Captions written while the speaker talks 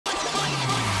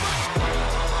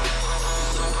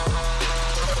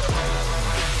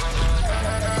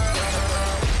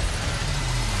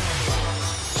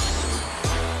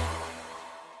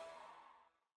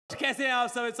कैसे हैं आप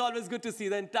सब? It's always good to see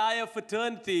the entire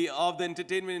fraternity of the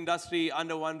entertainment industry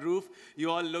under one roof.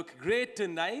 You all look great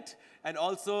tonight. And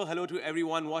also, hello to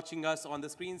everyone watching us on the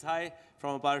screens. Hi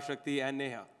from Apar Shakti and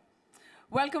Neha.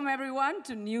 Welcome everyone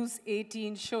to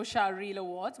News18 Showsha Reel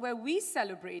Awards, where we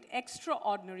celebrate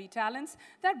extraordinary talents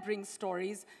that bring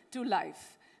stories to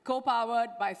life. Co-powered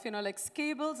by Phenolics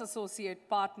Cables, associate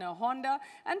partner Honda,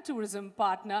 and tourism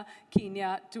partner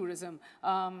Kenya Tourism.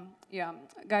 Yeah,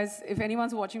 guys, if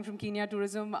anyone's watching from Kenya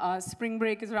Tourism, spring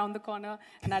break is around the corner,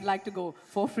 and I'd like to go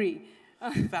for free.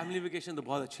 Family vacation तो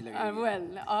बहुत अच्छी लगेगी. Well,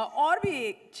 और भी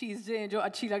एक चीज़ जो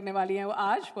अच्छी लगने वाली है वो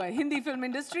आज वो Hindi film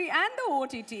industry and the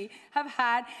OTT have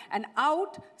had an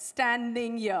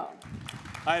outstanding year.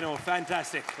 I know,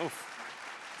 fantastic. Oof.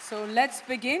 So let's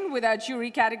begin with our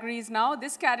jury categories now.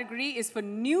 This category is for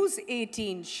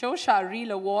News18 Showsha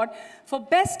Reel Award for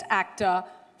Best Actor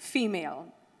Female.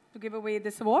 To give away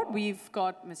this award, we've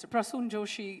got Mr. Prasoon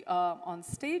Joshi on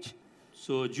stage.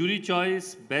 So jury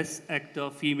choice, Best Actor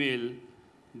Female,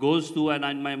 goes to,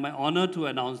 and my honor to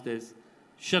announce this,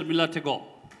 Sharmila Tagore,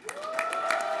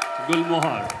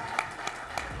 Gulmohar.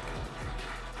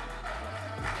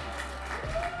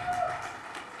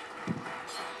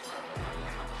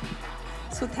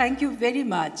 So thank you very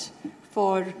much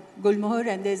for Gulmohar,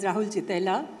 and there's Rahul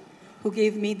Chitela, who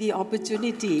gave me the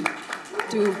opportunity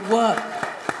to work,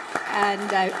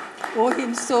 and I owe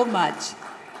him so much.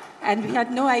 And we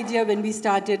had no idea when we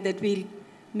started that we'll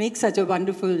make such a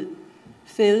wonderful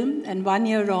film, and 1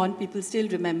 year on, people still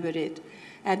remember it.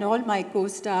 And all my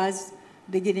co-stars,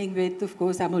 beginning with, of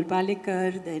course, Amol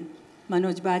Palekar, then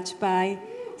Manoj Bajpayee,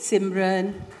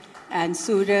 Simran, and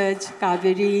Suraj,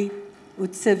 Kaveri,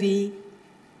 Utsavi,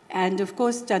 and of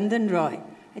course, Chandan Roy.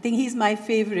 I think he's my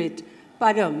favorite.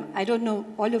 Param, I don't know,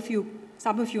 all of you,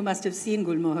 some of you must have seen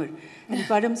Gulmohar. And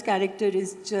Param's character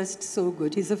is just so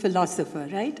good. He's a philosopher,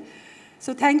 right?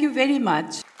 So thank you very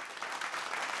much.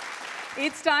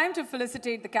 It's time to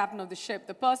felicitate the captain of the ship,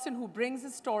 the person who brings the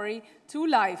story to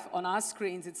life on our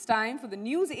screens. It's time for the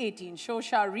News18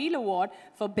 Showsha Reel Award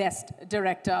for Best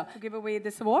Director. To give away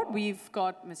this award, we've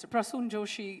got Mr. Prasoon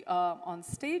Joshi on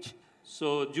stage.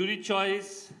 So jury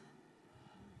choice,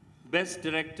 Best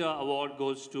Director Award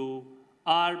goes to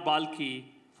R. Balki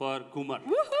for Kumar.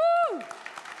 Woohoo!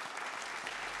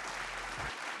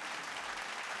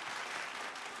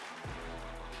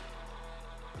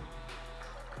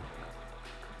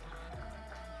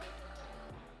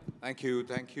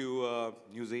 Thank you,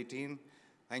 News 18.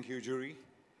 Thank you, jury.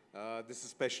 This is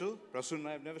special. Prasoon and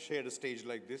I have never shared a stage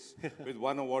like this with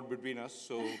one award between us,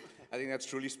 so I think that's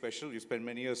truly special. We spent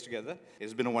many years together.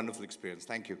 It's been a wonderful experience.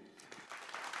 Thank you.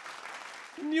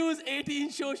 News18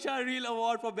 Showsha Reel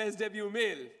Award for Best Debut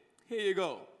Male. Here you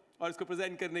go. और इसको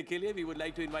present करने के लिए we would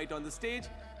like to invite on the stage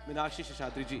Meenakshi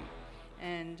Seshadri ji.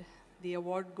 And the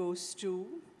award goes to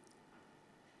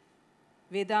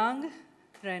Vedang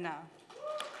Raina.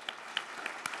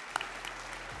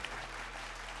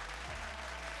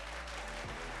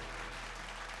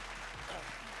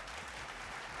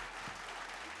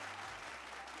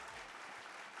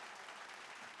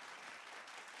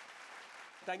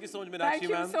 Thank you so much, Meenakshi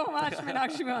ma'am. Thank you so much,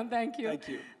 Meenakshi ma'am. Thank you. Thank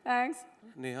you. Thanks.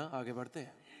 Neha, आगे बढ़ते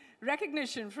हैं.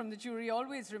 Recognition from the jury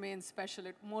always remains special.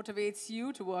 It motivates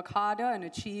you to work harder and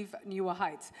achieve newer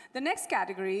heights. The next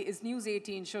category is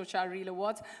News18 Showsha Reel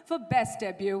Awards for Best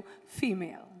Debut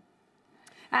Female.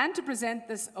 And to present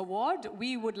this award,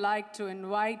 we would like to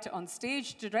invite on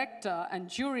stage director and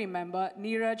jury member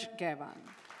Neeraj Gaiwan.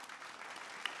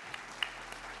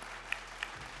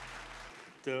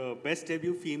 The Best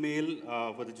Debut Female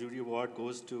for the jury award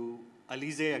goes to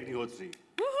Alize Agnihotri.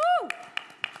 Woohoo!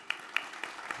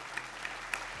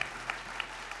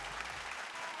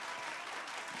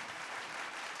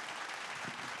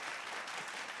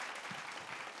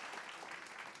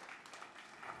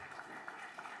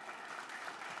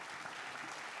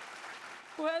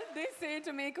 Well, they say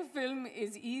to make a film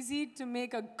is easy, to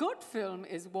make a good film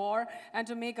is war, and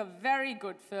to make a very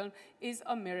good film is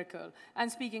a miracle.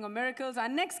 And speaking of miracles, our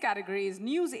next category is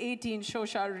News18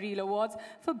 Showsha Reel Awards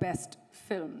for Best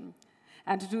Film.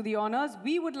 And to do the honors,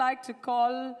 we would like to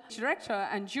call director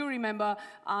and jury member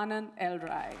Anand L.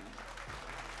 Rai.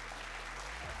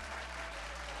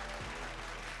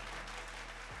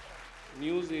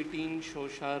 News18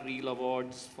 Showsha Reel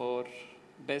Awards for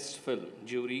Best Film.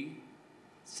 Jury,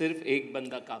 सिर्फ एक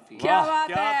बंदा काफी. क्या बात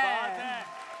है?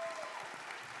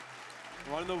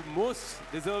 One of the most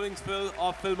deserving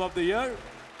film of the year.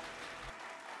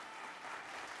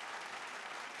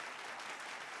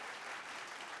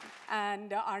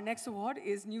 And our next award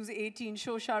is News18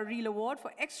 Showsha Reel Award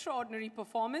for Extraordinary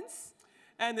Performance.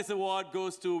 And this award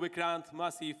goes to Vikrant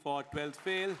Masi for 12th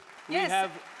fail. We Yes,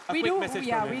 have a quick message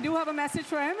from him. we do have a message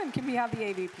for him, and can we have the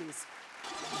AV, please?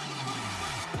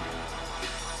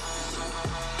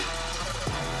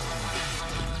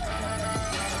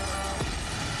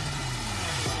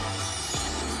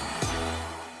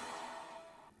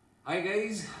 Hi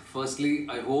guys, firstly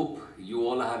I hope you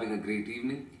all are having a great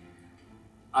evening.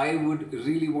 I would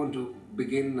really want to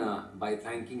begin by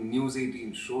thanking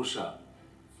News18 Showsha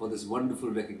for this wonderful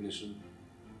recognition,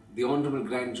 the Honorable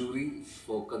Grand Jury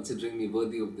for considering me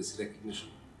worthy of this recognition.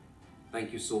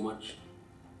 Thank you so much.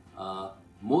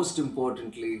 Most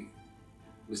importantly,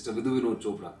 Mr. Vidhu Vinod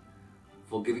Chopra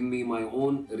for giving me my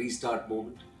own restart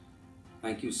moment.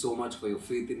 Thank you so much for your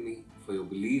faith in me, for your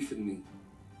belief in me,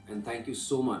 and thank you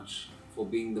so much for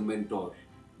being the mentor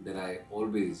that I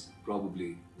always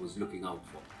probably was looking out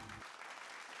for.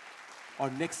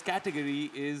 Our next category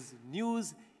is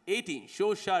News 18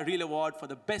 Showsha Reel Award for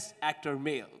the Best Actor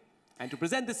Male. And to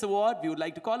present this award, we would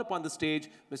like to call upon the stage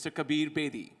Mr. Kabir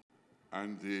Bedi.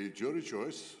 And the jury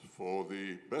choice for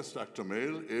the Best Actor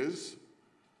Male is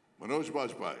Manoj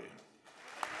Bajpayee.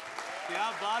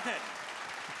 Kya baat hai?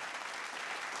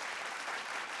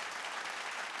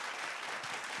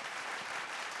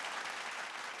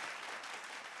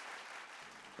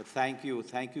 Thank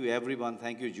you everyone,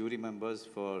 thank you jury members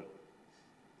for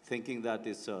thinking that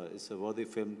it's a worthy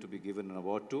film to be given an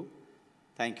award to.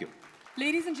 Thank you.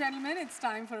 Ladies and gentlemen, it's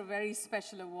time for a very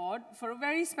special award for a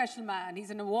very special man.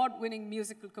 He's an award-winning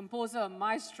musical composer, a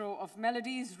maestro of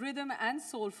melodies, rhythm, and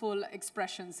soulful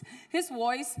expressions. His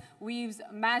voice weaves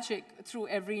magic through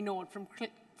every note,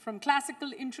 from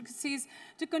classical intricacies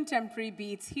to contemporary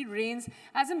beats. He reigns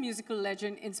as a musical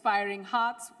legend, inspiring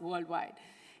hearts worldwide.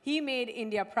 He made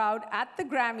India proud at the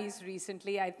Grammys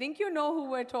recently. I think you know who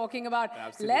we're talking about.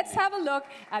 Absolutely. Let's have a look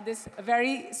at this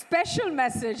very special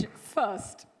message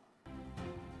first.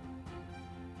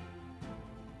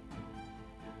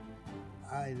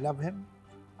 I love him.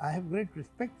 I have great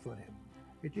respect for him.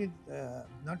 It is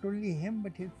not only him,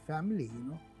 but his family, you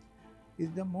know,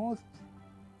 is the most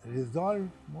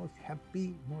resolved, most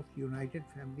happy, most united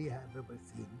family I have ever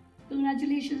seen.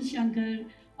 Congratulations, Shankar,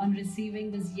 on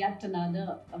receiving this yet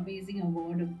another amazing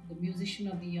award of the Musician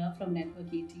of the Year from Network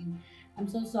 18. I'm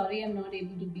so sorry I'm not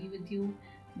able to be with you,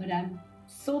 but I'm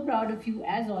so proud of you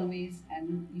as always,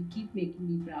 and you keep making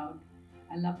me proud.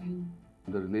 I love you.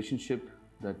 The relationship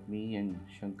that me and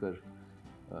Shankar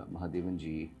Mahadevan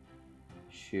ji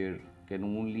share can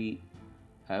only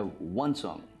have one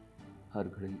song. हर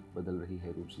घड़ी बदल रही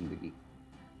है रूप जिंदगी,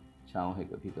 छाँव है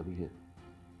कभी कभी है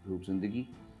रूप जिंदगी,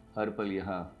 हर पल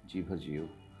यहाँ जी भर जियो,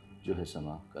 जो है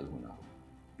समा कल हो ना हो.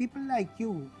 People like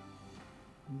you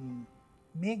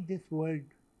make this world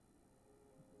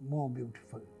more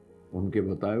beautiful. उनके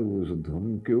बताए हुए उस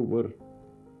धुन के ऊपर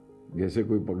जैसे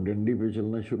कोई पगडंडी पे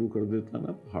चलना शुरू कर देता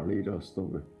ना पहाड़ी रास्तों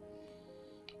पे,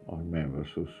 और मैं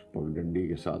बस उस पगडंडी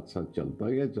के साथ साथ चलता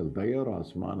गया और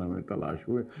आसमान हमें तलाश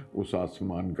हुए. उस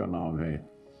आसमान का नाम है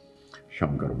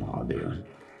Shankar Mahadevan.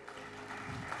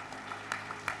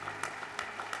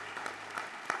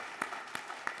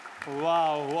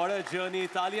 Wow, what a journey.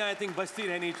 Taaliyan, I think, bajti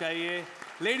rehni chahiye.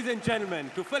 Ladies and gentlemen,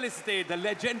 to felicitate the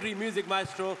legendary music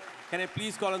maestro, can I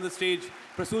please call on the stage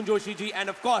Prasoon Joshi ji, and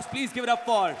of course, please give it up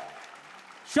for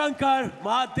Shankar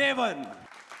Mahadevan.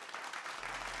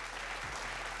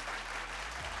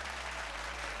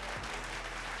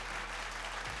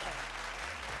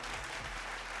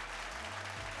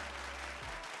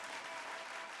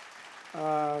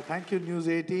 Thank you, News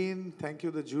 18. Thank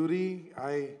you, the jury.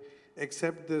 I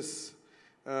accept this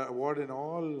award in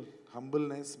all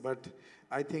humbleness, but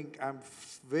I think I'm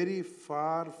very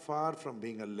far from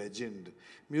being a legend.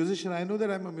 Musician, I know that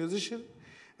I'm a musician.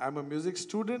 I'm a music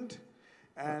student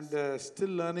and still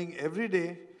learning every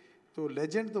day. So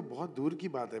legend तो बहुत दूर की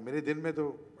बात है. मेरे दिन में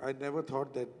तो I never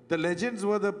thought that the legends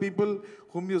were the people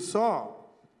whom you saw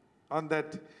on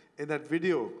in that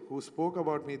video who spoke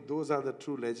about me. Those are the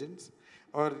true legends.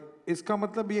 और इसका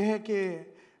मतलब ये है कि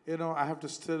you know I have to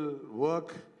still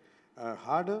work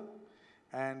harder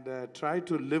and try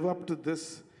to live up to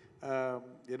this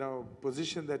you know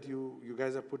position that you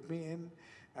guys have put me in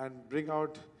and bring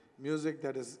out music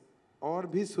that is और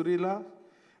भी सुरीला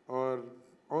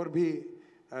और भी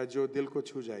जो दिल को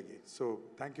छू जाएगी. So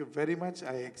thank you very much.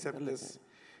 I accept this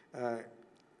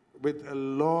with a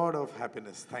lot of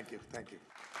happiness. Thank you. Thank you.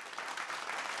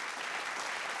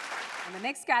 And the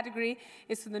next category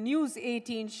is for the News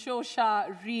 18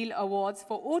 Showsha Reel Awards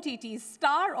for OTT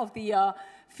Star of the Year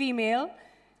Female.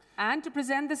 And to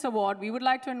present this award, we would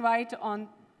like to invite on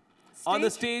stage. On the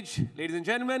stage, ladies and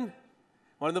gentlemen,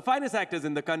 one of the finest actors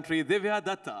in the country, Divya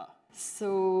Datta.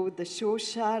 So the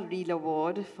Showsha Reel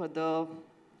Award for the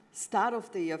Star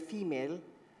of the Year Female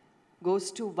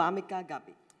goes to Vamika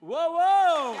Gabi. Whoa,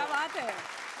 whoa! क्या बात है?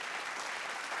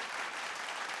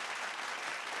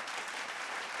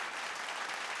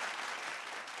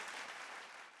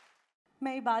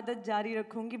 मैं इबादत जारी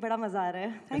रखूंगी बड़ा मजा आ रहा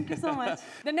है thank you so much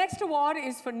The next award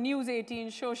is for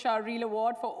News18 Showsha Reel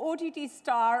Award for OTT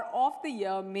Star of the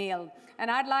Year Male.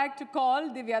 And I'd like to call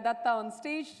Divya Datta on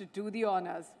stage to do the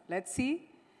honors. Let's see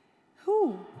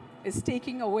who is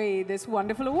taking away this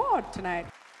wonderful award tonight.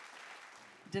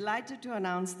 Delighted to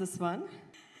announce this one.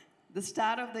 The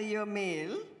Star of the Year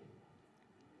Male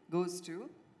goes to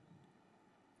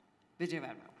Vijay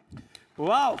Verma.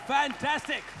 Wow,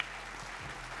 fantastic!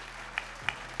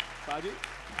 Raju?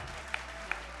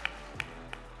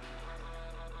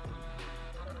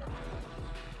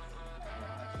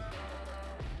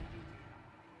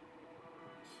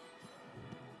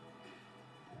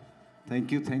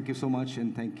 Thank you so much,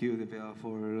 and thank you, Divya,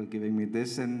 for giving me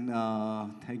this, and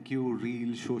thank you,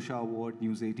 Reel Showsha Award,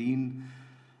 News 18.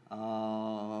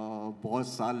 बहुत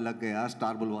साल लग गया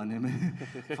star बुलवाने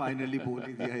में finally बोल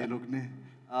ही दिया ये लोग ने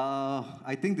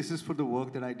I think this is for the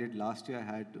work that I did last year. I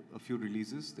had a few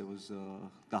releases. There was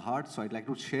The Heart, so I'd like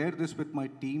to share this with my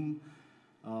team.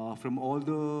 From all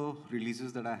the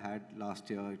releases that I had last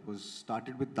year, it was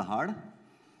started with The Heart,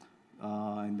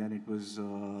 and then it was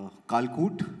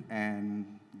Kalkut and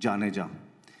Janeja.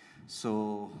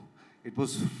 So it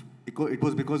was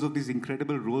because of these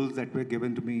incredible roles that were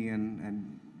given to me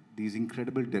and these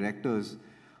incredible directors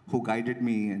who guided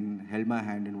me and held my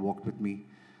hand and walked with me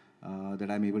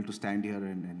that I'm able to stand here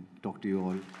and talk to you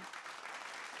all.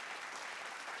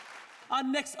 Our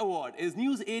next award is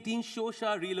News18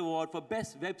 Showsha Reel Award for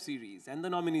Best Web Series, and the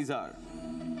nominees are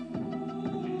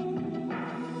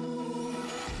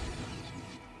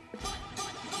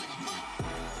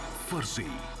Farsi,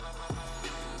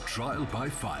 Trial by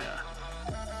Fire,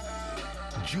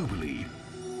 Jubilee,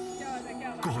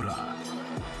 Kohra,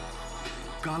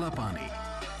 Kala Pani,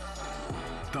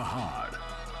 The Hard.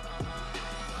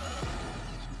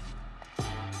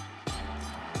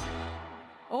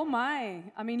 Oh my!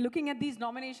 I mean, looking at these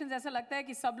nominations, ऐसा लगता है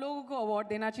कि सब लोगों को award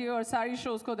देना चाहिए और सारी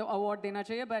shows को award देना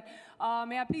चाहिए. But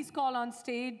may I please call on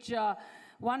stage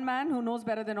one man who knows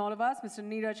better than all of us, Mr.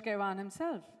 Neeraj Kaiwan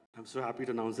himself. I'm so happy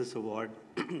to announce this award.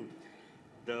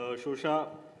 The Showsha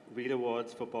Reel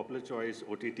Awards for Popular Choice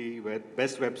OTT, where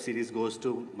Best Web Series goes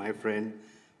to my friend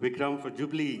Vikram for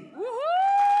Jubilee.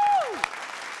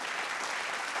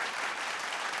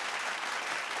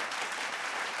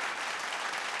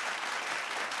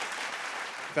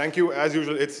 Thank you. As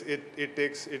usual,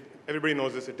 everybody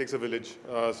knows this, it takes a village.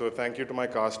 So thank you to my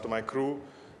cast, to my crew.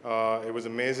 It was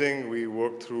amazing. We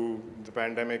worked through the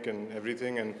pandemic and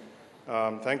everything. And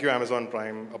thank you, Amazon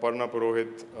Prime, Aparna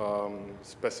Purohit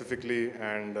specifically,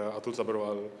 and Atul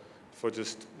Sabharwal for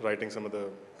just writing some of the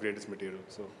greatest material.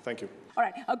 So thank you. All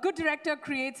right, a good director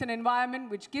creates an environment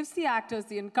which gives the actors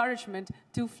the encouragement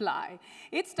to fly.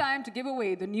 It's time to give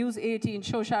away the News18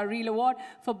 Showsha Reel Award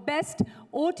for Best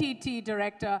OTT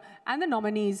Director, and the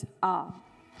nominees are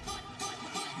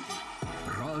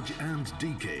Raj and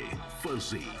DK,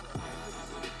 Farsi,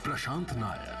 Prashant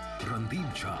Nair,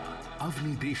 Randeep Jha,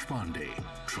 Avni Deshpande,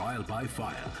 Trial by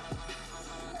Fire,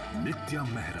 Nitya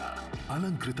Mehra,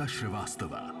 Alankrita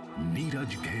Shrivastava,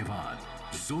 Neeraj Kaiwan,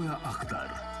 Zoya Akhtar,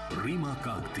 Reema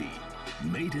Kagti,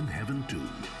 Made in Heaven 2,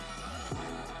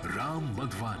 Ram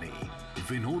Madhwani,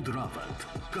 Vinod Rawat,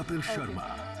 Kapil Sharma,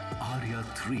 Arya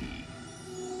 3,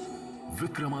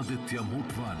 Vikramaditya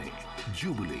Motwane,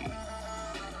 Jubilee,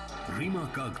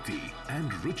 Reema Kagti and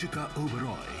Ruchika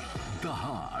Oberoi, The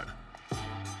Hard.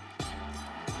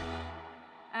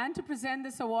 And to present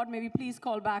this award, may we please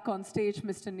call back on stage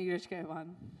Mr. Neeraj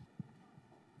Kaiwan.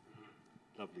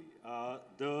 Lovely.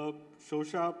 The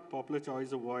Showsha Popular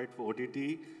Choice Award for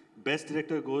OTT, Best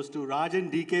Director goes to Raj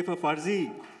and DK for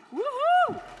Farsi.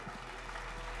 Woohoo!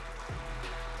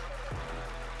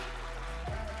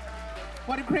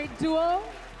 What a great duo,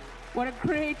 what a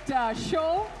great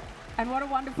show, and what a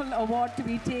wonderful award to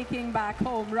be taking back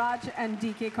home. Raj and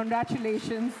DK,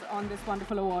 congratulations on this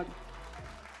wonderful award.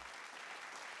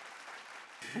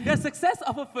 The success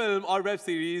of a film or web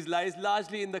series lies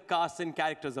largely in the cast and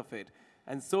characters of it.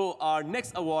 And so our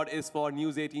next award is for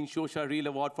News18 Showsha Reel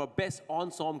Award for Best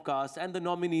Ensemble Cast, and the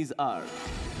nominees are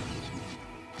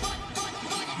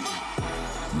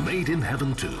Made in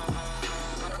Heaven 2,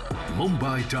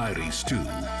 Mumbai Diaries 2,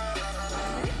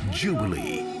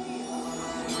 Jubilee,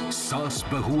 Saas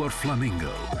Bahu aur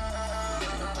Flamingo,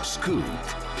 Scoop,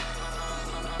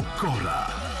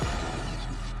 Kohra.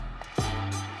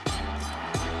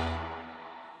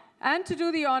 And to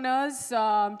do the honors,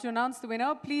 to announce the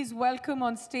winner, please welcome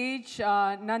on stage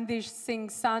Nandish Singh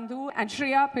Sandhu and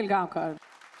Shreya Pilgaonkar.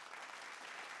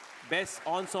 Best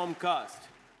Ensemble Cast.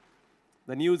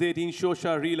 The News 18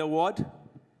 Showsha Reel Award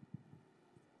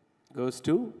goes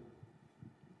to...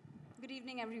 Good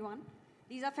evening, everyone.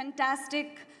 These are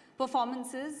fantastic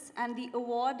performances, and the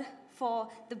award for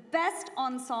the best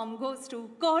ensemble goes to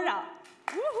Kohra.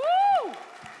 Woohoo!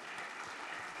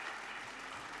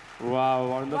 Wow,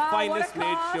 one of the finest what a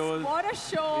made cast, shows. what a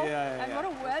show, and yeah. what a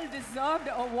well-deserved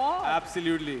award.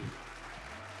 Absolutely.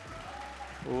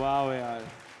 Wow, yeah.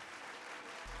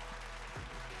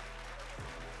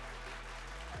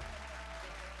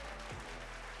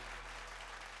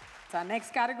 Our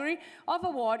next category of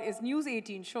award is News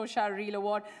 18 Showsha Reel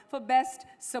Award for Best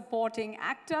Supporting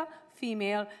Actor,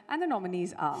 Female, and the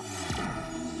nominees are...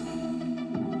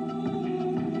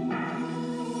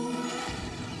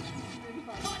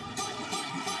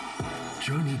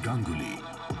 journey Ganguly,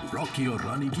 Rocky और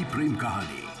रानी की प्रेम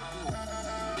कहानी,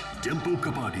 डिम्पल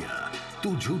कपाडिया,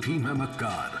 तू झूठी मैं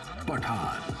मक्कार,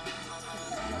 Pathan,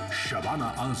 Shabana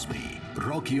Azmi,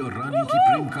 Rocky और रानी की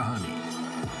प्रेम कहानी,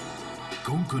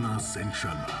 कोंकणा सेन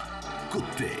शर्मा,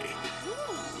 कुत्ते,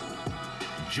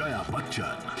 जया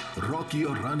बच्चन, रॉकी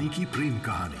और रानी की प्रेम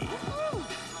कहानी,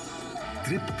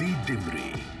 तृप्ति Dimri,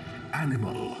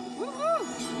 animal,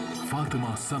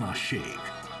 Fatima Sana Sheikh,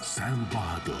 Sam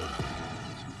Bahadur.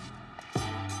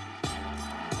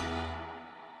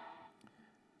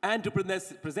 And to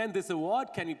present this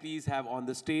award, can we please have on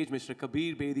the stage Mr.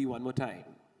 Kabir Bedi one more time.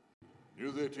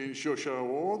 News 18 Showsha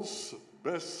Awards,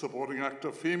 Best Supporting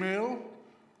Actor Female,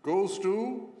 goes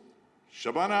to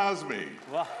Shabana Azmi.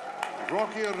 Wow.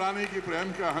 Rocky और रानी की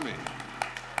प्रेम कहानी.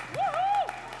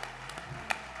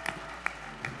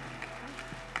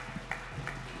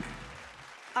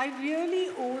 I really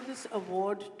owe this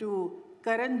award to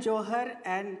Karan Johar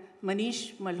and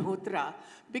Manish Malhotra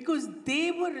because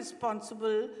they were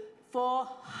responsible for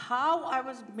how I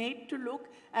was made to look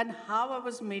and how I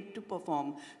was made to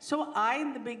perform. So I,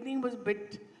 in the beginning, was a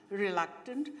bit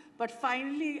reluctant, but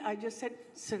finally I just said,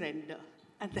 surrender.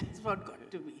 And that's what got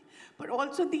to me. But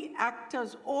also the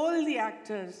actors, all the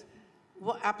actors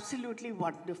were absolutely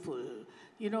wonderful.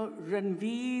 You know,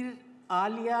 Ranveer,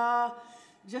 Alia,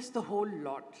 just the whole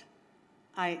lot.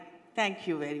 I thank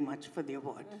you very much for the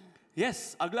award.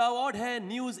 Yes, अगला award है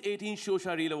News 18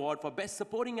 Showsha Reel Award for Best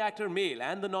Supporting Actor Male,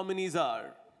 and the nominees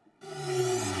are...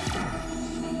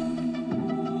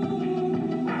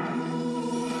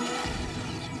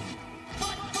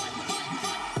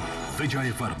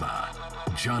 विजय वर्मा,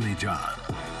 जाने जान,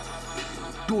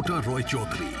 टोटा Roy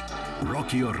Chaudhary,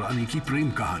 Rocky और रानी की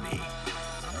प्रेम कहानी,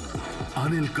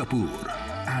 Anil Kapoor,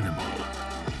 animal,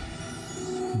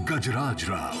 गजराज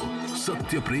राव,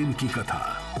 सत्य प्रेम की कथा,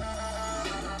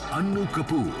 अन्नू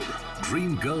कपूर,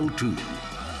 ड्रीम गर्ल 2,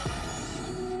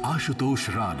 आशुतोष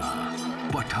राणा,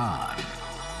 पठान,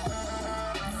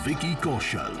 विकी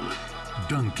कौशल,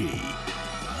 डंकी.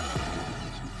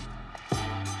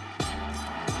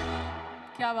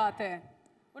 क्या बात है?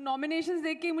 वो nominations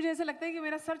देख के मुझे ऐसा लगता है कि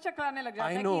मेरा सर चकराने लग जाता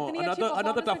है I know, कि इतनी अच्छी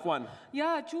another tough performance one.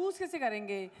 या choose कैसे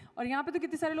करेंगे? और यहाँ पे तो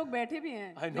कितने सारे लोग बैठे भी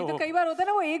हैं. I नहीं know. तो कई बार होता है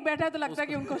ना वो एक बैठा है तो लगता है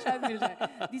कि उनको शायद मिल जाए.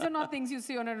 These are not things you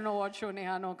see on an award show,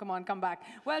 Neha. No, come on, come back.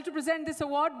 Well, to present this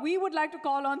award, we would like to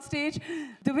call on stage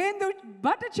Devendu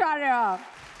Bhattacharya.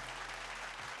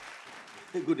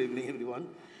 Good evening, everyone.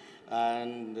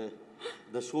 And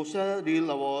the Showsha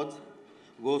Reel Awards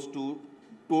goes to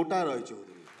Tota Roy Chaudhary.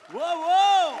 Whoa,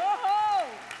 whoa!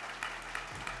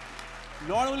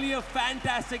 Not only a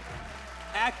fantastic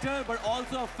actor, but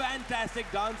also a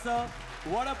fantastic dancer.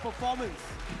 What a performance.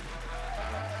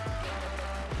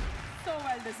 So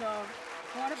well deserved.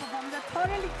 What a performance. I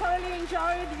thoroughly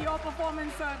enjoyed your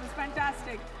performance, sir. It was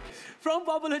fantastic. From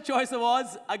Popular Choice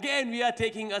Awards, again we are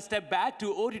taking a step back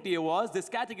to OTT Awards. This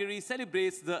category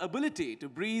celebrates the ability to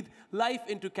breathe life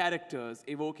into characters,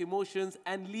 evoke emotions,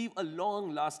 and leave a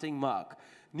long-lasting mark.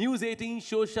 News 18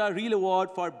 Showsha Reel Award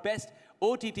for Best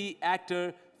OTT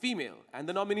Actor Female, and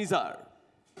the nominees are...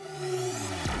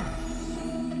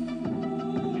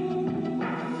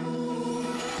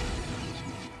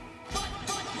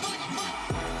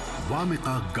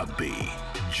 Wamiqa Gabbi,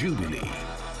 jubilee,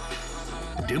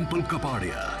 Dimple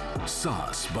Kapadia,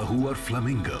 सास, बहू और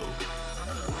flamingo,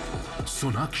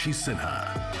 Sonakshi Sinha,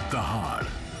 दहाड़,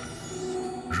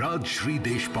 Rajshree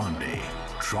Deshpande,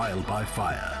 trial by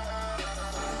fire,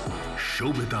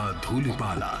 Sobhita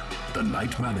Dhulipala, the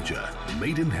night manager,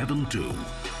 made in heaven 2,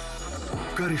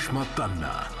 Karishma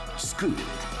Tanna, scoop.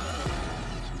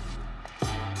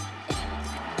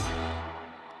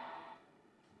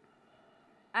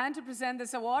 And And to present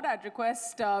this award, I'd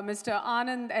request Mr.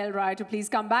 Anand L. Rai to please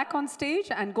come back on stage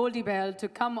and Goldie Bell to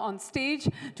come on stage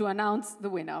to announce the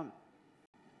winner.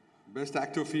 Best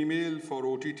actor female for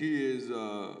OTT is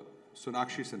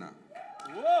Sonakshi Sinha.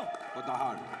 Whoa! For The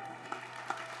Heart.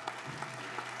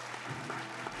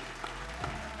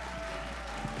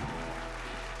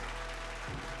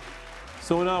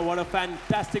 Sona, what a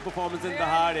fantastic performance in The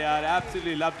Heart, yaar.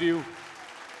 Absolutely loved you.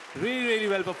 Really, really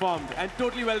well performed and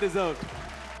totally well deserved.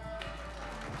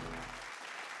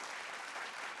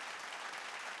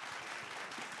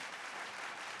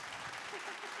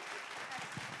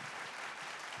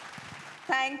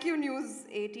 Thank you, News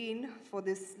 18, for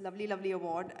this lovely, lovely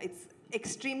award. It's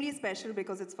extremely special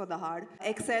because it's for The Heart.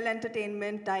 Excel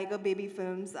Entertainment, Tiger Baby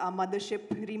Films, our mothership,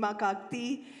 Rima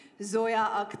Kakti, Zoya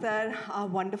Akhtar, our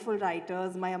wonderful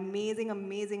writers, my amazing,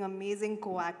 amazing, amazing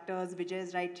co-actors, Vijay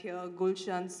is right here,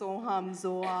 Gulshan, Soham,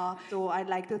 Zoa. So I'd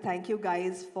like to thank you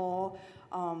guys for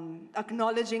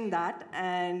acknowledging that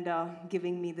and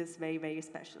giving me this very, very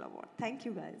special award. Thank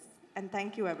you, guys. And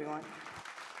thank you, everyone.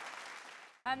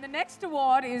 And the next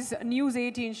award is News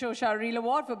 18 Showsha Reel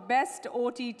Award for Best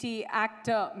OTT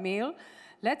Actor Male.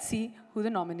 Let's see who the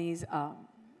nominees are.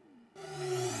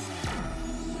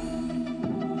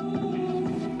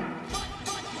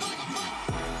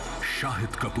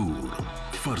 Shahid Kapoor,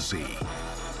 Farzi.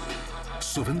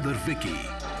 Suvinder Vicky,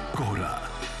 Kohra.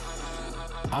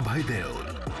 Abhay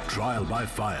Deol, Trial by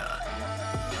Fire.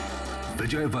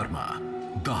 Vijay Verma,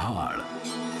 Dahad.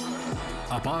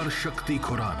 Apar Shakti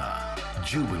Khurana,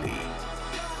 Jubilee.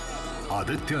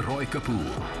 Aditya Roy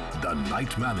Kapoor, The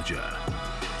Night Manager.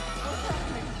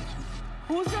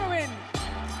 Who's going to win?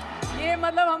 ये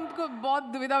मतलब हमको बहुत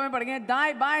दुविधा में पड़ गए हैं.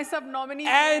 दाएं बाएं सब nominee.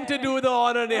 And to do the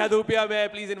honor, Neha Dhupia, may I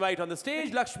please invite on the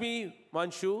stage Lakshmi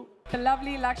Manshu. The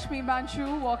lovely Lakshmi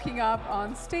Banshu walking up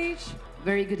on stage.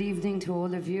 Very good evening to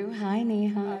all of you. Hi,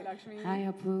 Neha. Hi, Lakshmi.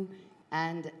 Hi, Apu.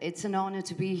 And it's an honor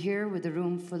to be here with a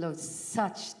room full of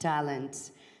such talent.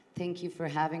 Thank you for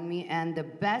having me. And the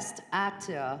best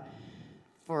actor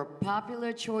for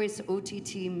Popular Choice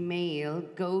OTT Male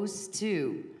goes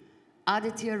to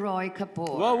Aditya Roy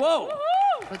Kapoor. Whoa, whoa!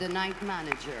 For The Night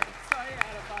Manager. Sorry,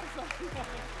 Arafat.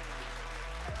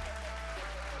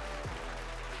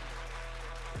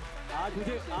 आज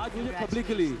मुझे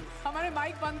publicly. हमारे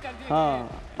mic बंद कर दिए. हाँ,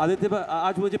 आदित्य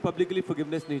आज मुझे publicly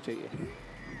forgiveness नहीं चाहिए.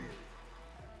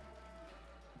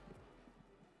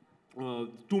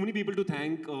 Too many people to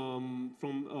thank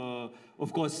from,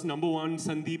 of course, number one,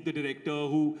 Sandeep, the director,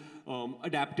 who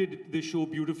adapted the show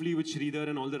beautifully with Sridhar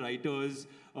and all the writers,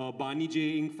 Bani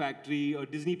J, Ink Factory,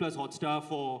 Disney Plus Hotstar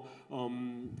for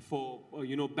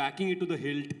backing it to the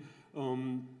hilt.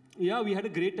 Yeah, we had a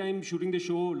great time shooting the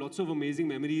show, lots of amazing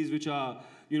memories which are,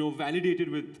 validated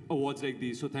with awards like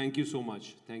these. So thank you so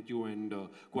much. Thank you, and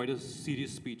quite a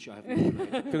serious speech I have made.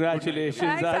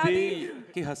 Congratulations, Adi.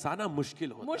 कि हंसाना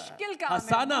मुश्किल होता है. मुश्किल काम है.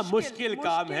 हंसाना मुश्किल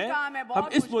काम है. हम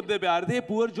इस मुद्दे पे आ रहे थे.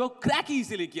 पूर जो क्रैकी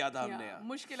इसीलिए किया था हमने.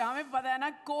 मुश्किल है. हमें पता है ना,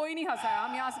 कोई नहीं हंसा है.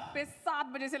 हम यहाँ पे 7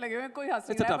 बजे से लगे हुए हैं, कोई हंस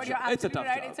नहीं रहा है. But you're absolutely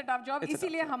right. It's a tough job. It's a tough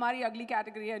इसीलिए हमारी अगली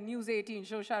कैटेगरी है News 18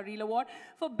 Showsha Reel Award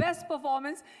for Best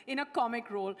Performance in a Comic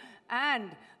Role.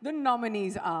 And the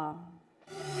nominees are...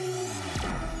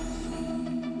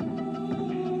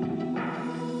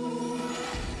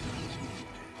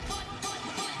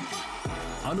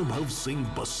 अनुभव सिंह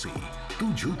बस्सी,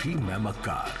 तू झूठी मैं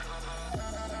मक्कार.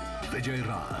 विजय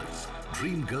राज,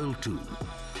 dream girl 2.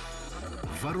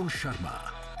 Varun Sharma,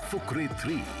 Fukrey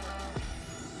 3.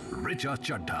 Richa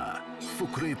Chadha,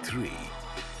 Fukrey 3.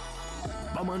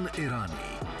 Boman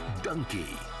Irani, Dunki.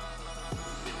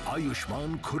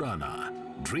 Ayushman Khurana,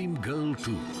 dream girl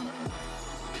 2.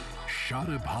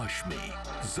 Sharib Hashmi,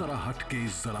 जरा हटके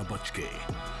जरा बचके.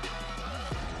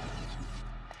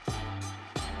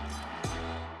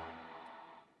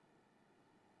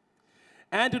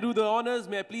 And to do the honors,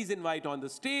 may I please invite on the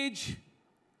stage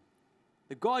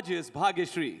the gorgeous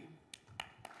Bhagyashri.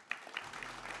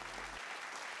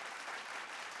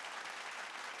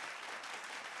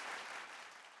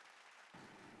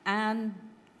 And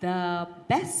the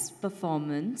best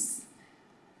performance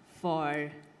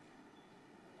for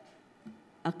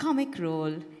a comic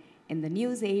role in the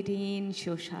News 18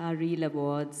 Showsha Reel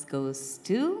Awards goes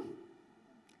to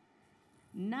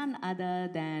none other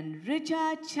than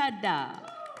Richa Chadda.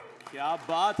 क्या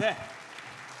बात है.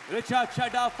 Richa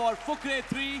Chadda for Fukre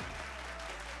 3.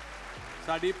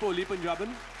 Sari poli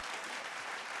Punjaban.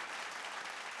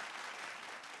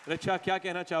 Richa, क्या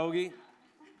कहना चाहोगी?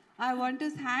 I want to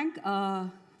thank,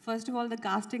 first of all, the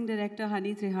casting director,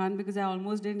 Hani Trihan, because I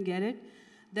almost didn't get it.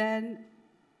 Then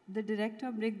the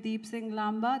director, Mrik Deep Singh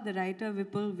Lamba, the writer,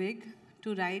 Vipul Vig,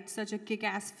 to write such a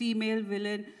kick-ass female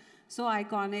villain, so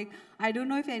iconic. I don't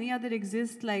know if any other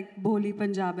exists like Bholi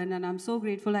Punjaban, and I'm so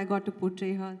grateful I got to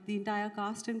portray her. The entire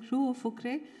cast and crew of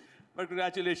Fukre. But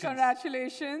congratulations.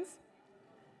 Congratulations.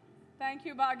 Thank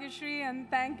you, Bhagyashree,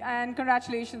 and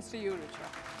congratulations to you, Richa.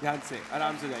 Dhyan se,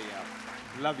 aaram se jaiye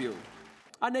aap. Love you.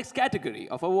 Our next category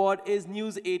of award is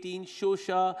News 18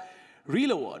 Showsha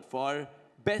Reel Award for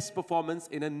Best Performance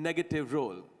in a Negative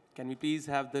Role. Can we please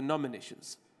have the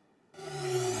nominations?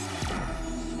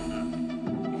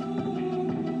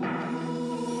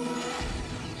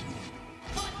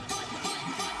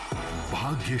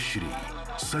 Bhagyashree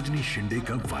सजनी शिंदे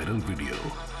का viral video,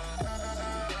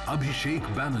 अभिषेक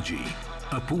Banerjee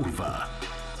Apoorva,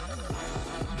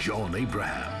 John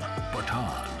Ibrahim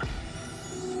Pathan,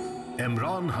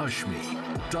 Imran Hashmi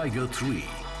tiger 3,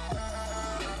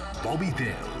 Bobby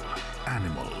Deol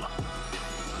animal,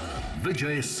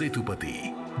 Vijay Sethupathi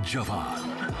जवान,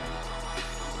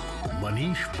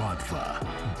 मनीष वाधवा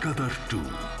गदर 2।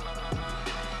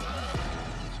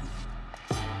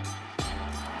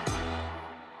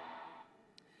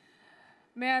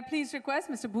 May I please request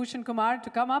Mr. Bhushan Kumar to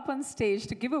come up on stage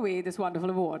to give away this wonderful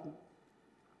award.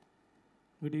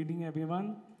 Good evening,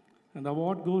 everyone. And the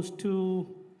award goes to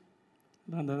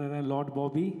none other than Lord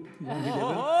Bobby, for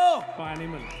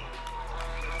Animal.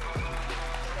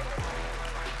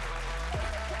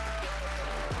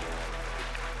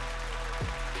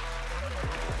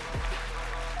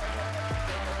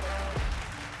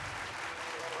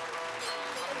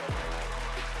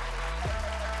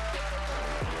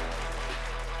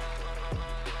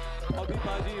 Bobby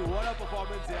Paji, what a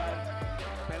performance, yaar.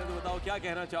 पहले तो बताओ क्या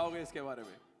कहना चाहोगे इसके बारे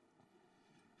में?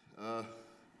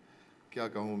 क्या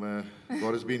कहूँ मैं?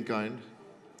 God has been kind,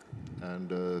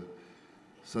 and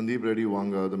Sandeep Reddy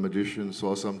Wanga, the magician,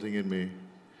 saw something in me.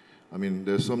 I mean,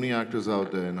 there's so many actors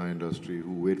out there in our industry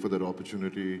who wait for that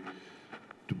opportunity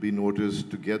to be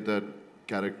noticed, to get that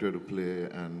character to play,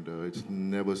 and it's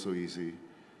never so easy.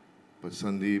 But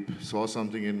Sandeep saw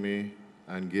something in me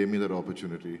and gave me that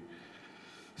opportunity.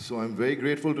 So I'm very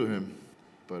grateful to him,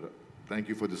 but thank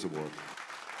you for this award.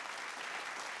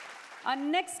 Our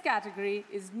next category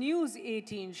is News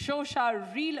 18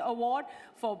 Showsha Reel Award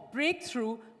for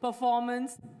Breakthrough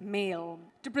Performance Male.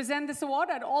 To present this award,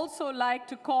 I'd also like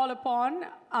to call upon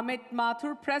Amit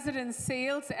Mathur, President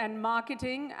Sales and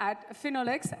Marketing at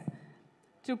Finolex,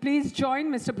 to please join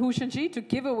Mr. Bhushanji to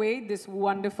give away this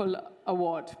wonderful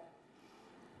award.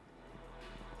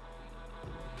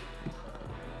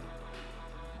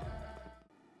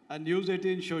 And News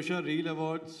 18 Showsha Reel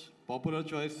Awards, Popular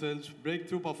Choice Films,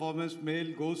 Breakthrough Performance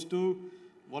Male goes to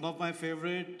one of my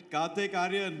favorite, Kartik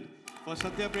Aaryan, for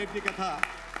Satya Prem Ki Katha.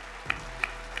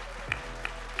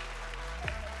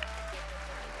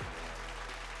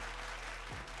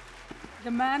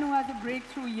 The man who has a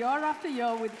breakthrough year after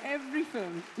year with every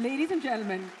film. Ladies and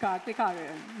gentlemen, Kartik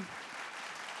Aaryan.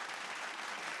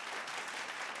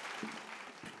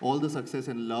 All the success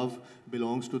and love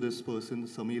belongs to this person,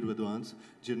 Sameer Vidwans,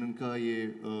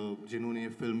 जिन्होंने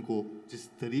film को जिस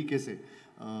तरीके से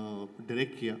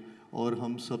direct किया और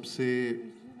हम सबसे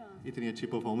इतनी अच्छी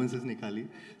performances निकाली.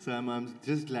 So I'm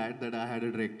just glad that I had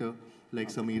a director like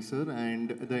Sameer sir and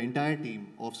the entire team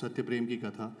of Satya Prem Ki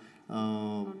Katha.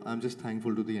 I'm just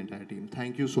thankful to the entire team.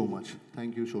 Thank you so much.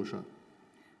 Thank you, Showsha.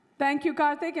 Thank you,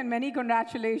 Kartik, and many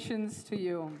congratulations to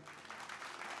you.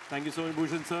 Thank you so much,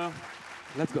 Bhushan sir.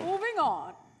 Let's go.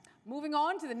 Moving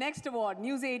on to the next award,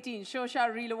 News 18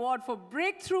 Showsha Reel Award for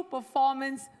Breakthrough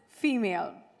Performance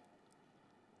Female.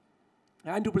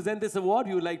 And to present this award,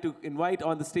 we would like to invite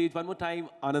on the stage one more time,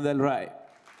 Anand L. Rai.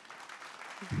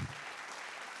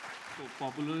 So,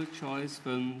 Popular Choice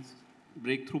Films,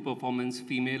 Breakthrough Performance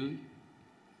Female,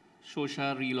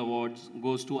 Showsha Reel Awards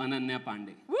goes to Ananya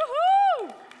Pandey.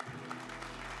 Woohoo!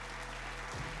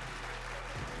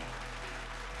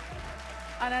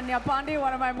 Ananya Pandey,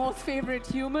 one of my most favorite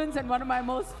humans and one of my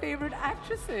most favorite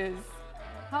actresses.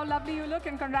 How lovely you look,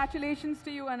 and congratulations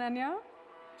to you, Ananya.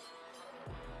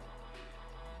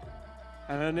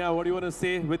 Ananya, what do you want to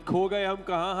say? With Kho Gaye Hum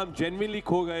Kahan, hum genuinely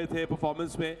kho gaye the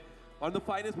performance mein. On the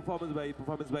finest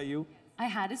performance by you. I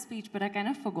had a speech, but I kind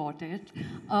of forgot it.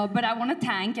 But I want to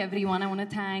thank everyone. I want to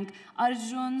thank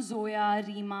Arjun, Zoya,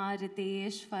 Reema,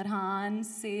 Ritesh, Farhan,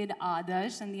 Sid,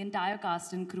 Adarsh, and the entire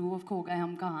cast and crew of Kho Gaye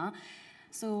Hum Kahan.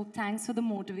 So thanks for the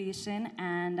motivation,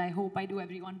 and I hope I do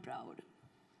everyone proud.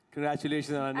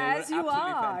 Congratulations, Ananya. As you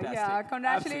are, fantastic. yeah.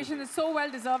 Congratulations. Absolutely. It's so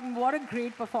well deserved, and what a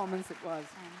great performance it was.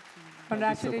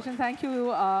 Congratulations. Thank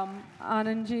you,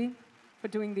 Anandji, for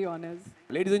doing the honors.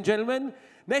 Ladies and gentlemen,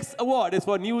 next award is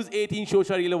for News 18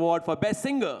 Showsha Reel Award for Best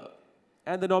Singer.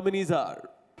 And the nominees are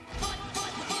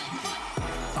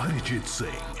Arijit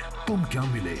Singh, तुम क्या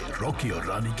मिले, Rocky और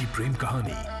रानी की प्रेम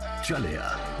कहानी, चलिया,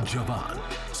 जवान,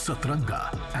 सतरंगा,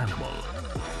 animal,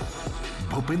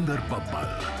 Bhupinder Babbal,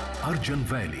 Arjun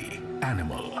valley,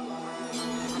 animal,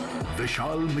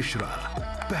 Vishal Mishra,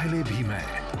 पहले भी मैं,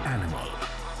 एनिमल,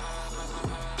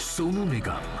 सोनू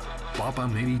निगम, पापा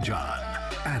मेरी जान,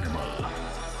 एनिमल,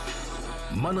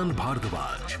 मनन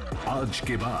भारद्वाज, आज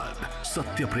के बाद,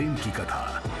 सत्य प्रेम की कथा,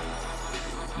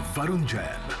 वरुण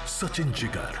जैन, सचिन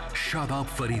जिगर, शादाब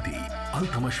फरीदी,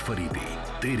 अल्तमश फरीदी,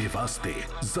 तेरे वास्ते,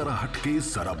 जरा हटके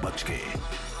जरा बचके,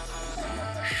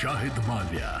 शाहिद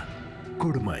माल्या,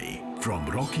 कुड़मई, फ्रॉम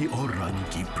रॉकी और रानी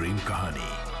की प्रेम कहानी।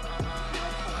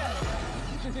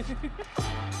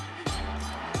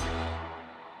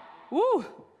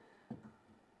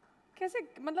 कैसे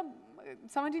मतलब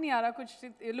समझ ही नहीं आ रहा कुछ.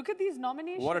 Look at these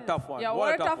nominations. What a tough one. Yeah,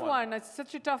 what a tough one. It's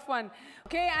such a tough one.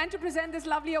 Okay, and to present this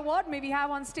lovely award, may we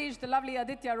have on stage the lovely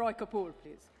Aditya Roy Kapoor,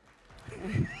 please.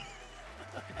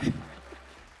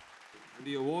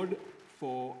 The award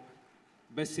for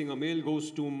Best Singer Male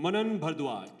goes to Manan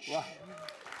Bhardwaj. Wow.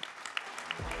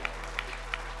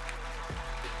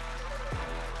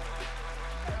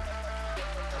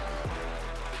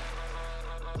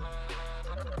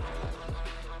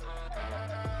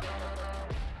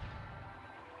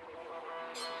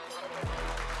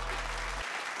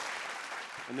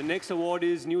 And the next award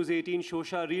is News18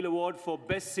 Showsha Reel Award for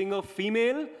Best Singer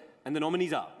Female. And the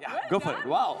nominees are. Yeah, go for it.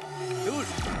 Wow. Dude.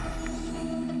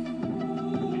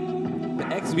 The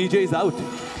ex-VJ is out.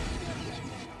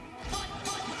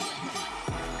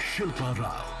 Shilpa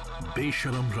Rao,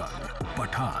 Besharam Rang,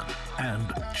 Pathan, and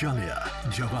Chaliya,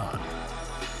 Jawan.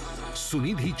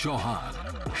 Sunidhi Chauhan,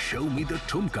 Show Me the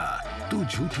Thumka, Tu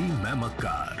Jhuti Main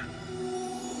Makkar.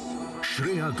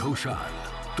 Shreya Ghoshal,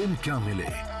 तुम क्या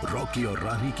मिले, Rocky और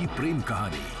रानी की प्रेम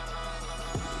कहानी,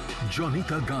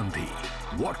 Jonita Gandhi,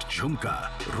 what झुमका,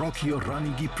 Rocky और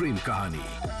रानी की प्रेम कहानी,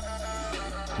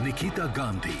 निकिता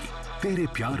गांधी, तेरे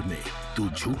प्यार में तू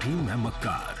झूठी मैं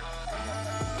मक्कार,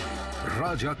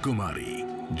 राजा कुमारी,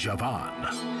 जवान,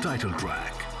 title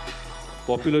track.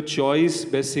 Popular choice,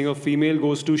 Best Singer Female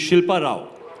goes to Shilpa Rao.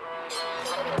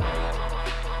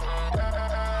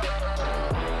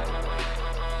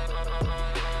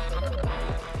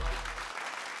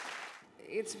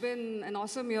 It's been an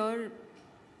awesome year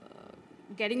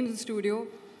getting into the studio,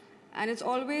 and it's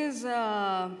always,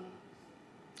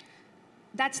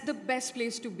 that's the best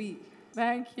place to be.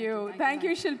 Thank you. Thank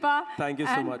you, Shilpa. Thank you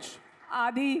so much.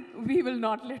 Adi, we will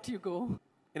not let you go.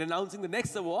 In announcing the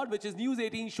next award, which is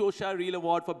News18 Showsha Reel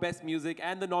Award for Best Music,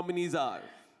 and the nominees are.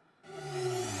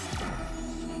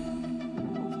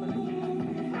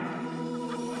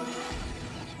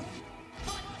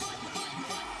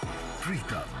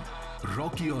 Pritam,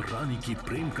 Rocky और रानी की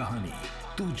प्रेम कहानी,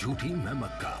 तू झूठी मैं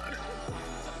मक्कार.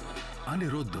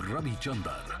 अनिरुद्ध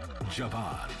रविचंदर,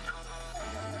 जवान.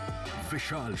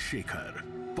 विशाल शेखर,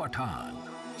 पठान.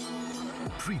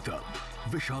 प्रीतम,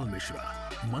 विशाल मिश्रा,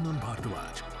 मनन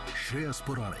भारद्वाज, श्रेयस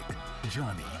पुराणिक,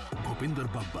 जानी, Bhupinder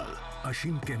Babbal,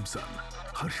 Ashim केमसन,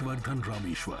 Harshvardhan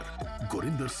Rameshwar,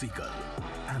 Gurinder sickle,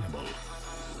 animal,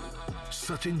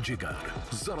 Sachin Jigar,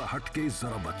 जरा हटके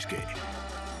जरा बचके,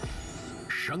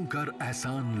 शंकर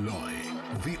एहसान लॉय,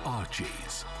 वी आर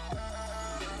चीज,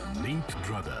 नीट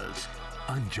ब्रदर्स,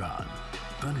 अंजान,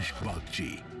 तनिष्क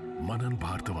बागची, मनन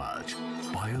भारद्वाज,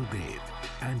 पायल देव,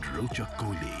 एंड रोचक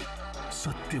कोहली,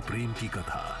 सत्य प्रेम की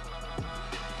कथा.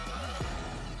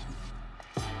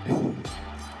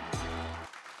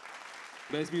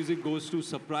 Best music goes to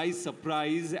Surprise,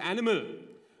 Surprise, Animal.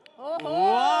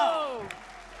 Wow!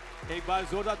 एक बार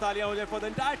जोरदार तालियां हो जाए for the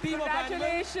entire team of Animal.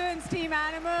 Congratulations, Team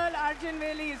Animal. Arjun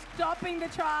Veli is topping the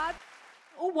chart.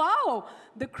 Oh, wow.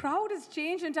 The crowd has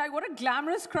changed entirely. What a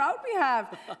glamorous crowd we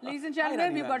have. Ladies and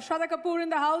gentlemen, we've got Shraddha Kapoor in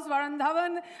the house, Varun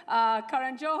Dhawan,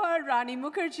 Karan Johar, Rani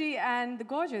Mukherjee, and the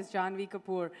gorgeous Janhvi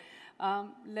Kapoor.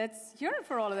 Let's hear it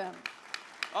for all of them.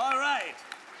 All right.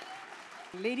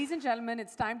 Ladies and gentlemen,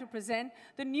 it's time to present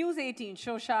the News18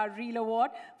 Showsha Reel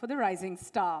Award for the Rising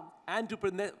Star. And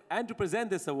to present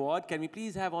this award, can we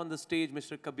please have on the stage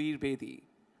Mr. Kabir Bedi?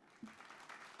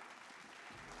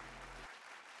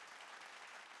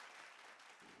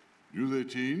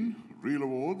 News18 Reel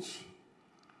Awards,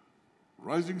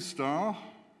 Rising Star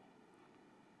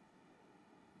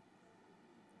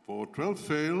for 12th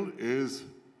fail is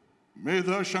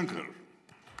Medha Shankar.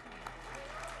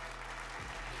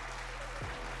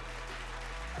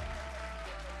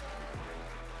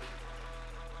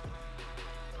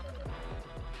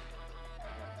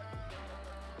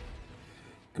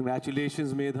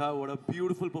 Congratulations, Medha. What a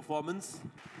beautiful performance.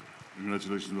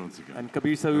 Congratulations once again. And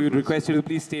Kabir sir, we would request you to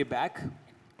please stay back.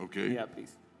 Okay. Yeah,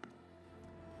 please.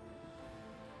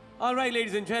 All right,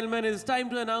 ladies and gentlemen, it's time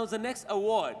to announce the next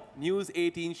award,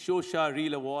 News18 Showsha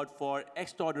Reel Award for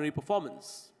Extraordinary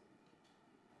Performance.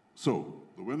 So,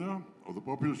 the winner of the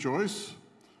popular choice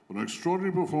for an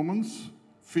extraordinary performance,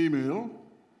 female,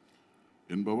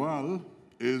 in Bawal,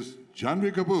 is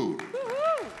Janhvi Kapoor.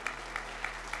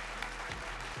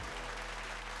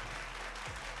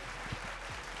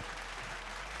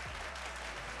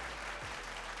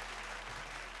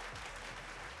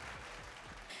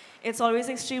 It's always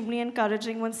extremely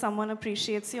encouraging when someone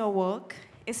appreciates your work,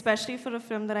 especially for a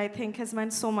film that I think has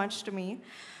meant so much to me.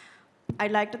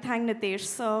 I'd like to thank Nitesh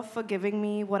sir for giving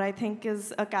me what I think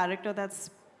is a character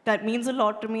that means a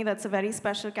lot to me, that's a very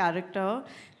special character.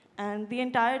 And the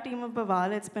entire team of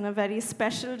Bawal, it's been a very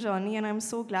special journey, and I'm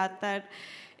so glad that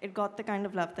it got the kind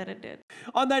of love that it did.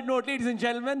 On that note, ladies and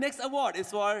gentlemen, next award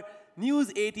is for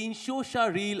News18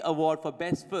 Showsha Reel Award for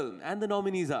Best Film, and the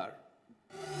nominees are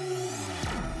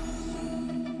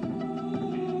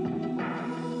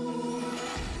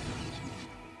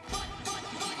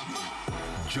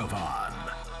जवान,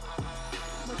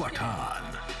 Pathan,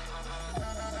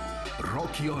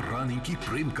 Rocky और रानी की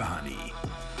प्रेम कहानी,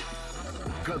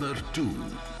 गदर 2,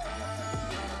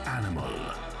 animal,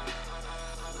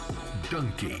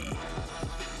 Dunki,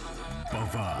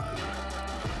 बवाल.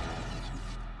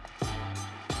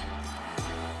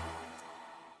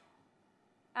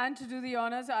 And to do the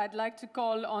honors, I'd like to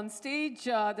call on stage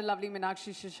the lovely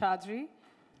Meenakshi Sheshadri.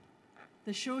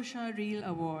 The Showsha Reel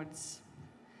Awards.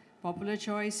 Popular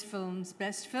Choice Film's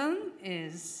best film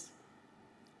is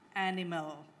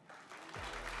Animal.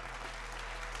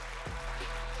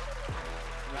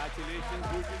 Congratulations,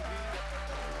 Bhushan.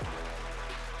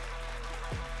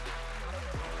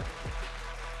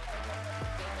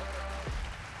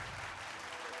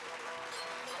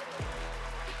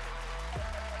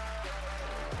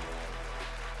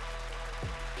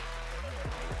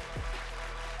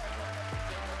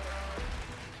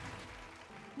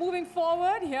 Moving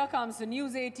forward, here comes the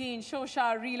News18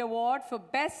 Showsha Reel Award for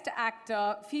Best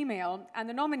Actor Female, and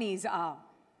the nominees are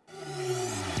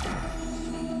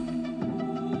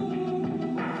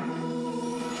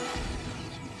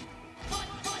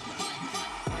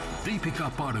Deepika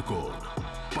Padukone,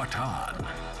 Pathan,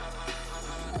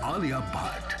 Alia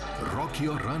Bhatt, Rocky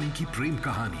और रानी की प्रेम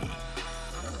कहानी,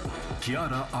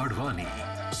 कियारा आडवाणी,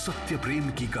 सत्य प्रेम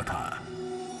की कथा,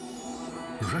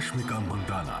 Rashmika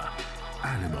Mandanna,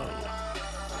 animal,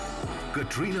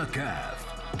 Katrina Kaif,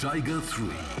 tiger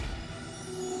 3,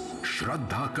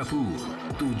 Shraddha Kapoor,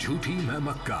 तू झूठी मैं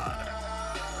मक्कार,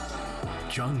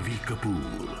 जानवी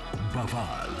कपूर,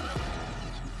 बवाल.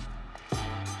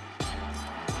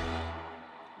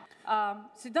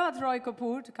 Siddharth Roy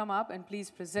Kapoor to come up and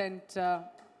please present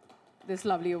this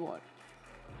lovely award.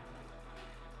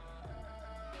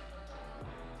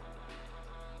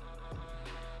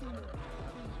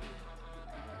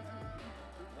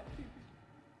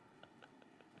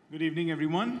 Good evening,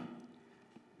 everyone.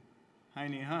 Hi,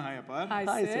 Neha. Hi, Apar.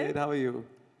 Hi, Sid. How are you?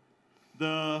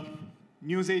 The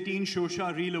News18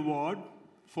 Showsha Reel Award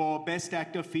for Best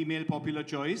Actor Female Popular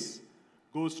Choice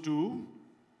goes to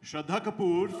Shraddha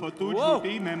Kapoor for Tu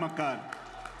Jhooti Main Makar.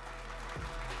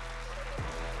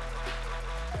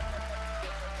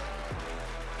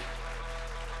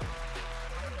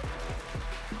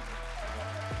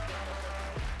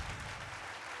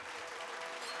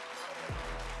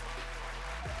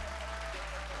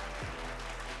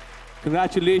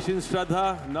 Congratulations,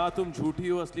 Shraddha. Na tum jhooti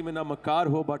ho, asli mein na makar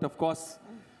ho, but of course,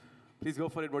 please go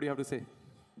for it. What do you have to say?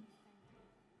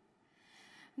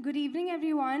 Good evening,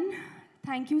 everyone.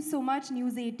 Thank you so much,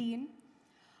 News18.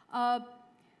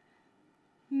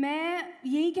 मैं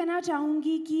यही कहना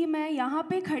चाहूँगी कि मैं यहाँ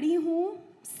पे खड़ी हूँ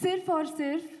सिर्फ और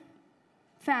सिर्फ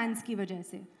fans की वजह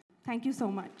से. Thank you so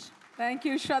much. Thank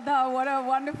you, Shraddha. What a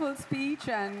wonderful speech,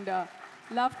 and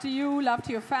love to you, love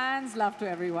to your fans, love to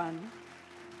everyone.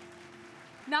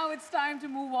 Now it's time to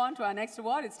move on to our next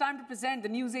award. It's time to present the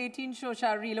News18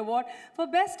 Showsha Reel Award for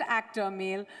Best Actor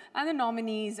Male, and the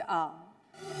nominees are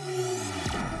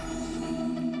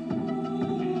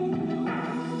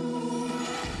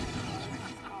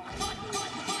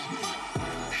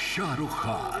Shahrukh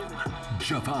Khan,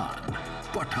 जवान,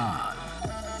 Pathan,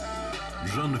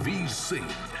 Ranveer Singh,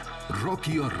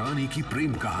 Rocky और रानी की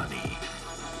प्रेम कहानी,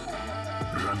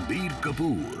 Ranbir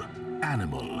Kapoor,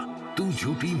 animal, तू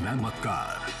झूठी मैं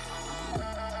मक्कार,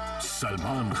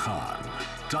 Salman Khan,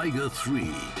 tiger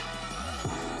 3,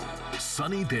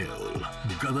 Sunny Deol,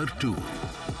 गदर 2,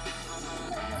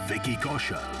 Vicky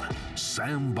Kaushal,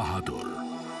 Sam बहादुर,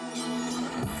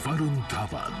 वरुण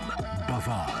धवन,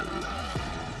 बवाल.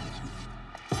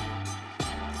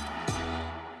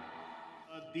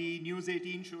 the News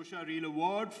 18 Showsha Reel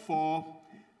Award for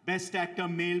Best Actor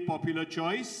Male Popular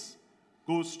Choice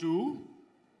goes to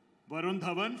Varun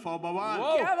Dhawan for Bawal.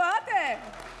 Whoa. Kya baat hai?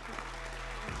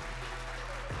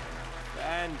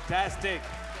 Fantastic.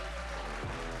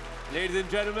 Ladies and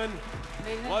gentlemen,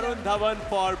 Varun Dhawan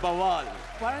for Bawal.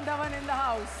 Varun Dhawan in the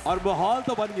house. और बवाल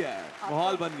तो बन गया है.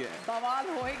 बवाल बन गया है. Bawal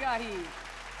hoega hi,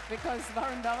 because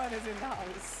Varun Dhawan is in the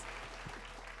house.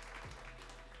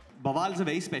 Bawal is a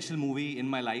very special movie in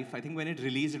my life. I think when it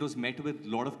released, it was met with a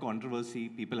lot of controversy.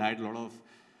 People had a lot of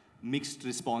mixed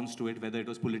response to it, whether it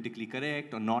was politically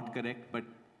correct or not correct. But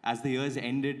as the years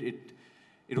ended,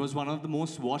 it was one of the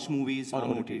most watched movies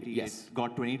on OTT. Yes. It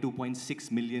got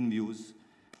 22.6 million views,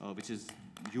 which is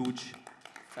huge.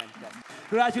 Fantastic.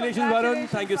 Congratulations, Varun.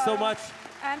 Thank you so much.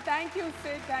 And thank you,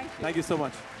 Sid. Thank you. Thank you so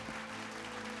much.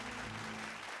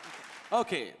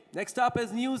 Okay, next up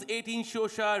is News 18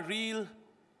 Showsha Reel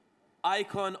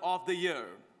Icon of the Year.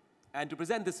 And to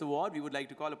present this award, we would like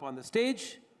to call upon the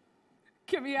stage.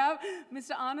 Can we have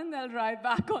Mr. Anand L. Rai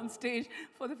back on stage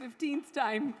for the 15th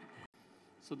time?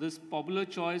 So this Popular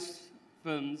Choice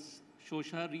Films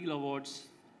Showsha Reel Awards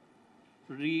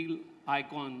Reel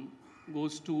Icon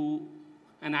goes to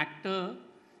an actor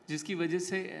जिसकी वजह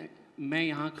से मैं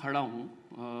यहाँ खड़ा हूँ.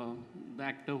 The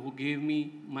actor who gave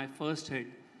me my first hit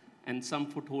and some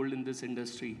foothold in this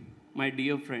industry, my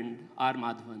dear friend R.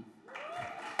 Madhavan.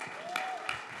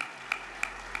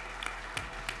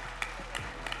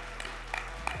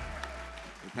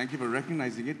 Thank you for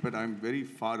recognizing it, but I'm very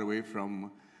far away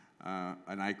from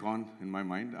an icon in my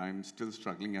mind. I'm still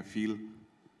struggling. I feel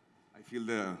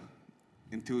the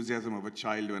enthusiasm of a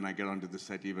child when I get onto the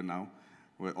set even now,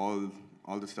 where all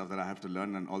the stuff that I have to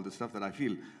learn and all the stuff that I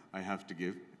feel I have to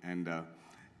give. And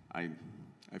I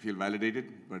feel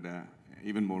validated, but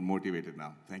even more motivated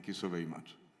now. Thank you so very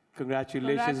much.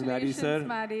 Congratulations, Maddie, sir.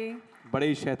 Maddie. बड़े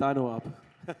ही शैतान हो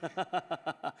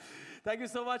आप. Thank you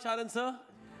so much, Anand, sir.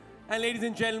 And ladies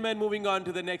and gentlemen, moving on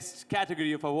to the next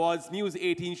category of awards, News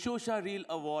 18 Showsha Reel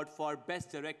Award for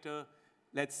Best Director.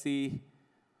 Let's see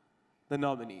the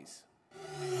nominees.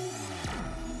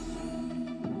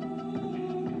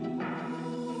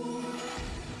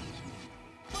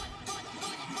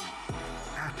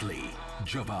 Atlee,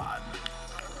 Jawan.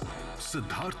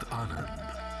 Siddharth Anand,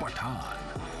 Pathaan.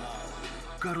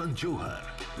 Karan Johar,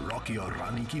 Rocky और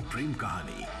रानी की प्रेम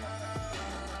कहानी.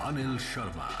 Anil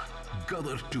Sharma,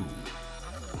 Gadar 2.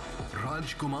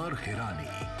 Rajkumar Hirani,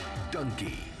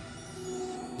 Donkey.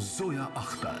 Zoya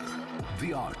Akhtar,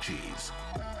 The Archies.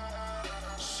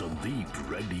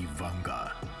 Sandeep Reddy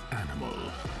Vanga,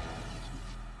 Animal.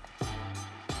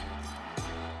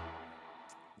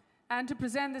 And to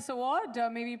present this award,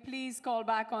 may we please call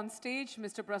back on stage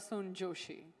Mr. Prasoon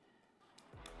Joshi.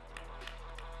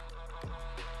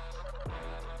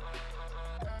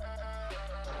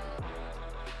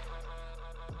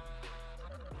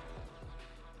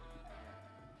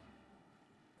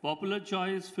 Popular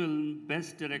Choice Film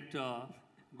Best Director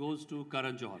goes to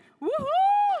Karan Johar. Woohoo!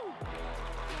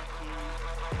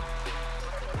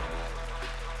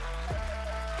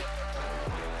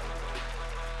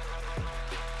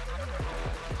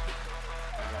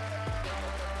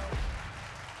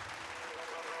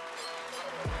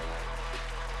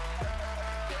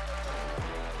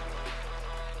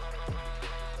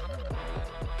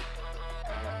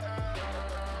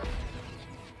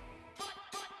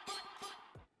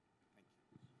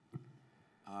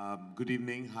 Good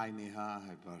evening. Hi, Neha.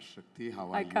 Hi, Parshakti. How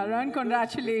are Hi, you? Karan.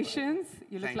 Congratulations.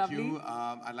 You look lovely. Thank you.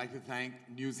 I'd like to thank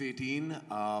News 18.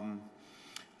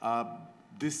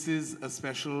 This is a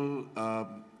special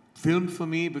film for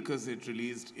me because it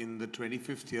released in the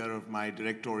 25th year of my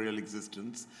directorial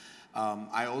existence.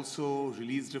 I also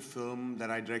released a film that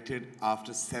I directed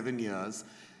after 7 years.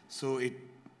 So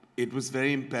it was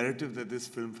very imperative that this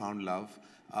film found love.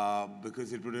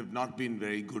 Because it would have not been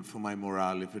very good for my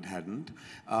morale if it hadn't.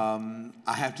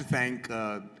 I have to thank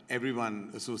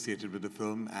everyone associated with the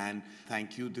film, and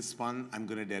thank you. This one I'm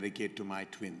going to dedicate to my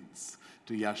twins,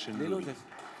 to Yash and Louis.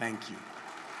 Thank you.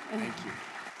 Thank you.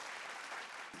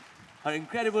 Her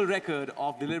incredible record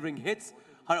of delivering hits,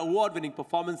 her award-winning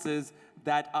performances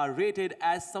that are rated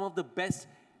as some of the best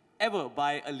ever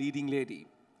by a leading lady.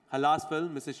 Her last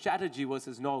film, Mrs. Chatterjee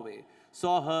vs. Norway,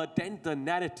 saw her dent the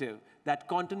narrative that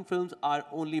content films are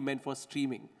only meant for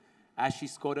streaming, as she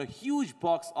scored a huge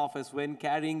box office when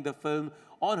carrying the film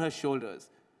on her shoulders.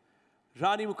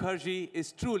 Rani Mukherjee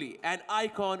is truly an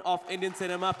icon of Indian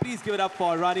cinema. Please give it up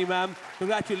for Rani, ma'am.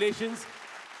 Congratulations.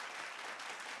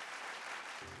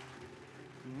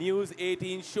 News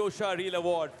 18 Showsha Reel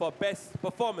Award for Best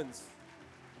Performance.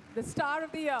 The Star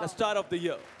of the Year. The Star of the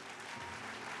Year.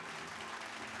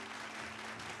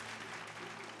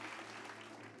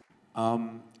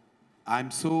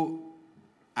 I'm so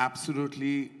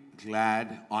absolutely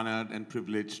glad, honored, and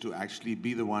privileged to actually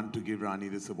be the one to give Rani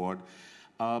this award.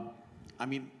 I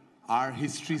mean, our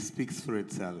history speaks for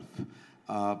itself.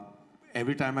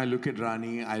 Every time I look at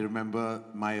Rani, I remember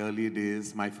my early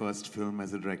days, my first film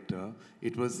as a director.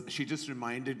 She just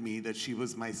reminded me that she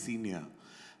was my senior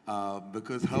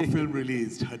because her film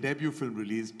released, her debut film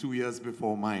released 2 years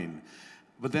before mine.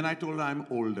 But then I told her I'm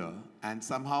older, and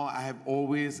somehow I have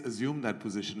always assumed that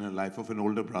position in her life of an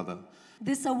older brother.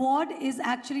 This award is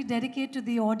actually dedicated to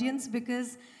the audience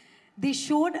because they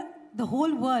showed the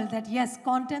whole world that yes,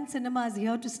 content cinema is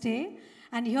here to stay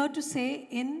and here to stay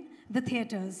in the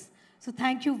theaters. So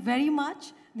thank you very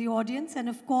much, the audience. And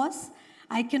of course,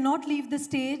 I cannot leave the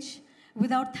stage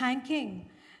without thanking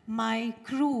my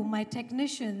crew, my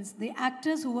technicians, the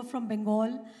actors who were from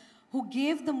Bengal, who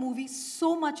gave the movie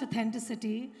so much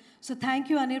authenticity. So thank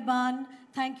you, Anirban.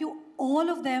 Thank you, all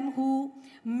of them who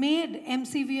made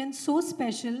MCVN so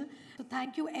special. So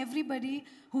thank you, everybody,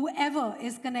 whoever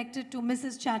is connected to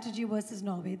Mrs. Chatterjee versus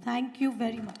Norway. Thank you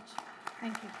very much.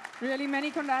 Thank you. Really,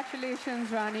 many congratulations,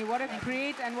 Rani. What a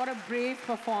great and what a brave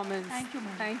performance. Thank you,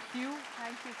 ma'am. Thank you.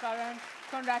 Thank you, Karan.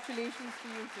 Congratulations to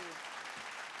you too.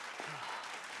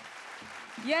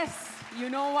 Yes, you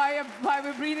know why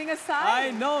we're breathing a sigh?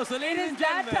 I know. So, ladies and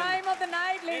gentlemen, it is that time of the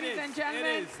night, ladies and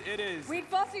gentlemen. It is. We'd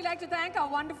firstly like to thank our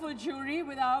wonderful jury,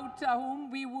 without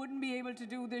whom we wouldn't be able to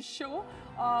do this show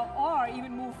or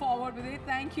even move forward with it.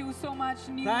 Thank you so much,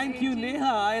 News18. Thank you, Neha.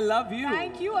 I love you.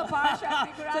 Thank you, Apar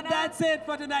Shakti Khurana. So that's it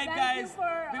for tonight, Thank guys.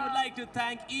 We would like to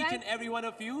thank each and every one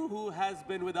of you who has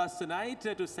been with us tonight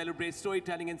to celebrate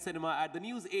storytelling in cinema at the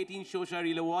News18 Showsha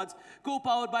Reel Awards,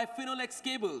 co-powered by Finolex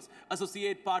Cables,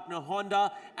 associate partner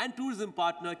Honda, and tourism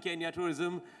partner Kenya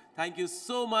Tourism. Thank you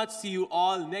so much. See you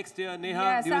all next year. Neha,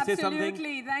 yes, do you say something?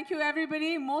 absolutely. Thank you,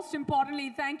 everybody. Most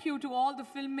importantly, thank you to all the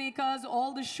filmmakers,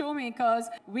 all the showmakers.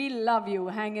 We love you.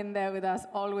 Hang in there with us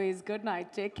always. Good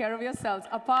night. Take care of yourselves.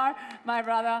 Apar, my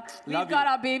brother, we've got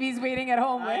our babies waiting at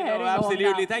home. We're heading home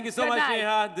absolutely. now. Thank you so Good much, night.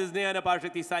 Neha. This is Neha and Apar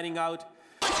Shakti signing out.